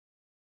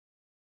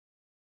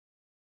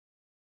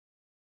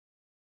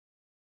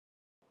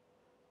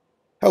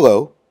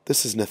Hello,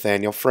 this is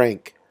Nathaniel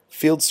Frank,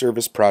 Field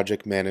Service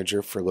Project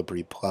Manager for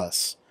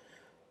LabriePlus.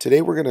 Today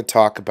we're going to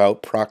talk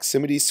about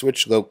proximity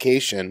switch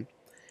location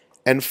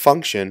and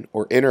function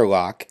or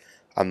interlock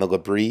on the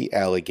Labrie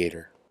Alley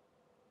Gator.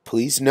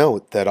 Please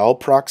note that all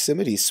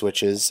proximity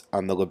switches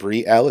on the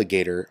Labrie Alley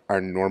Gator are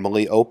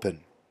normally open.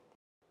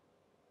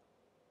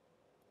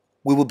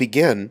 We will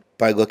begin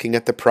by looking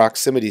at the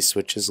proximity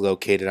switches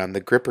located on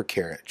the gripper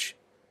carriage.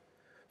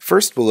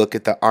 First we'll look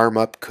at the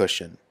arm-up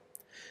cushion.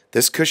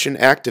 This cushion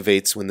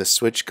activates when the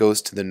switch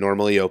goes to the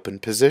normally open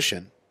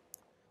position.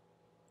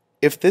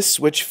 If this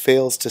switch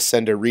fails to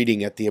send a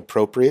reading at the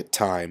appropriate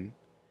time,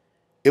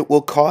 it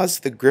will cause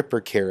the gripper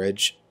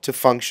carriage to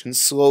function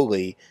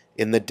slowly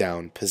in the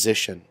down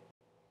position.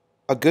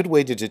 A good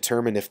way to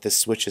determine if this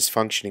switch is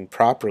functioning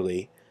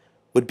properly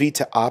would be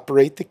to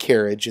operate the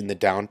carriage in the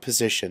down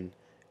position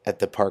at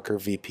the Parker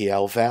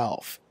VPL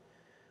valve.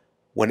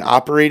 When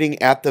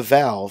operating at the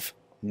valve,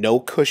 no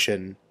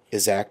cushion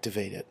is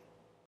activated.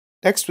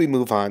 Next we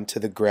move on to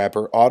the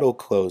grabber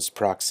auto-close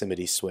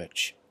proximity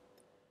switch.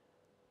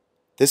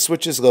 This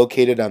switch is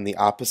located on the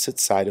opposite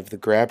side of the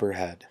grabber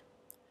head.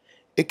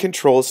 It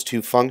controls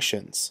two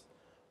functions,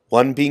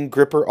 one being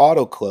gripper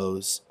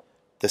auto-close,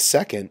 the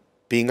second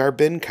being our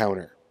bin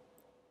counter,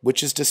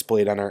 which is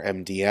displayed on our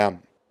MDM.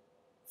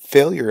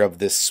 Failure of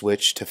this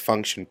switch to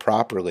function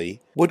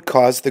properly would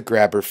cause the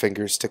grabber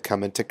fingers to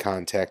come into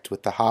contact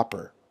with the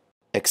hopper.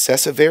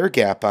 Excessive air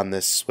gap on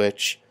this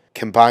switch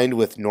combined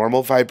with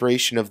normal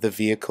vibration of the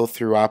vehicle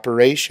through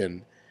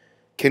operation,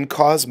 can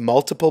cause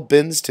multiple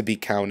bins to be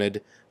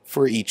counted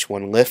for each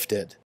one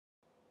lifted.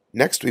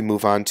 Next we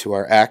move on to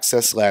our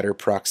access ladder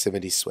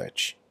proximity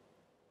switch.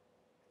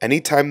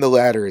 Anytime the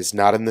ladder is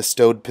not in the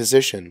stowed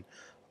position,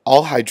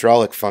 all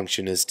hydraulic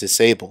function is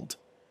disabled.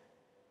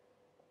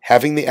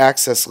 Having the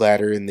access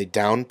ladder in the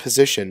down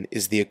position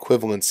is the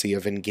equivalency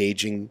of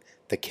engaging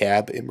the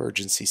cab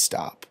emergency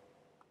stop.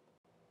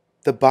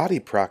 The body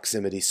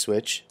proximity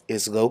switch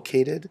is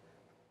located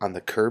on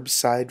the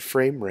curbside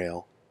frame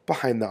rail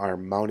behind the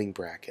arm mounting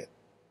bracket.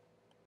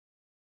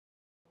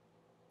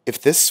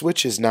 If this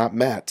switch is not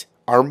met,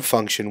 arm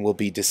function will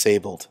be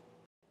disabled.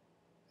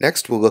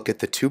 Next we'll look at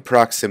the two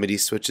proximity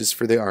switches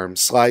for the arm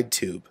slide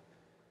tube.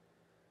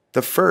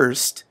 The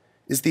first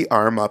is the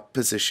arm up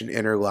position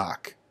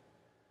interlock.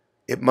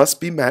 It must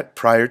be met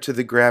prior to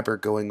the grabber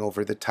going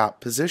over the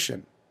top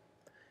position.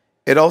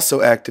 It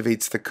also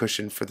activates the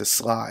cushion for the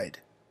slide.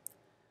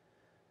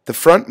 The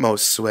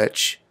frontmost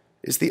switch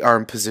is the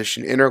arm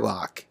position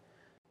interlock.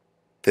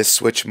 This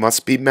switch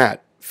must be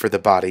met for the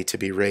body to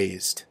be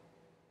raised.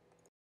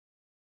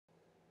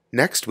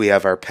 Next we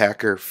have our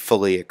Packer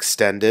fully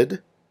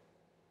extended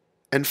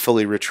and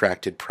fully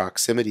retracted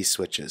proximity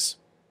switches.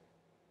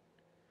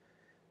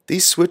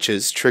 These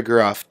switches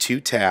trigger off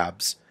two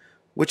tabs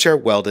which are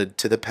welded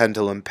to the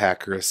pendulum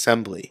Packer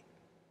assembly.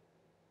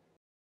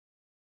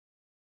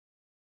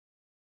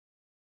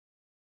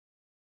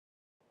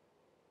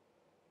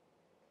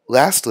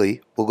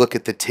 Lastly, we'll look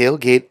at the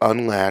tailgate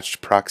unlatched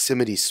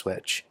proximity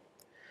switch.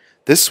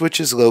 This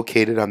switch is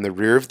located on the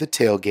rear of the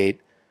tailgate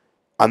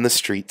on the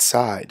street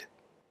side.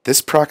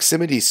 This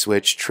proximity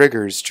switch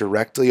triggers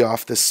directly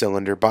off the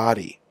cylinder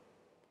body.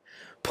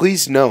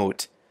 Please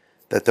note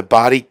that the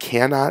body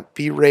cannot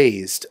be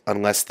raised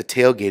unless the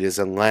tailgate is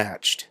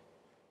unlatched.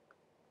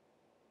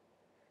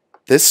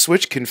 This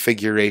switch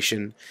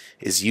configuration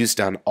is used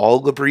on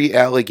all Labrie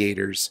Alley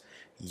Gators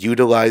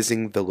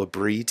utilizing the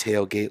Labrie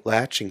tailgate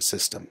latching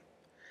system.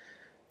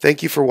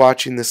 Thank you for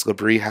watching this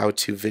Labrie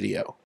how-to video.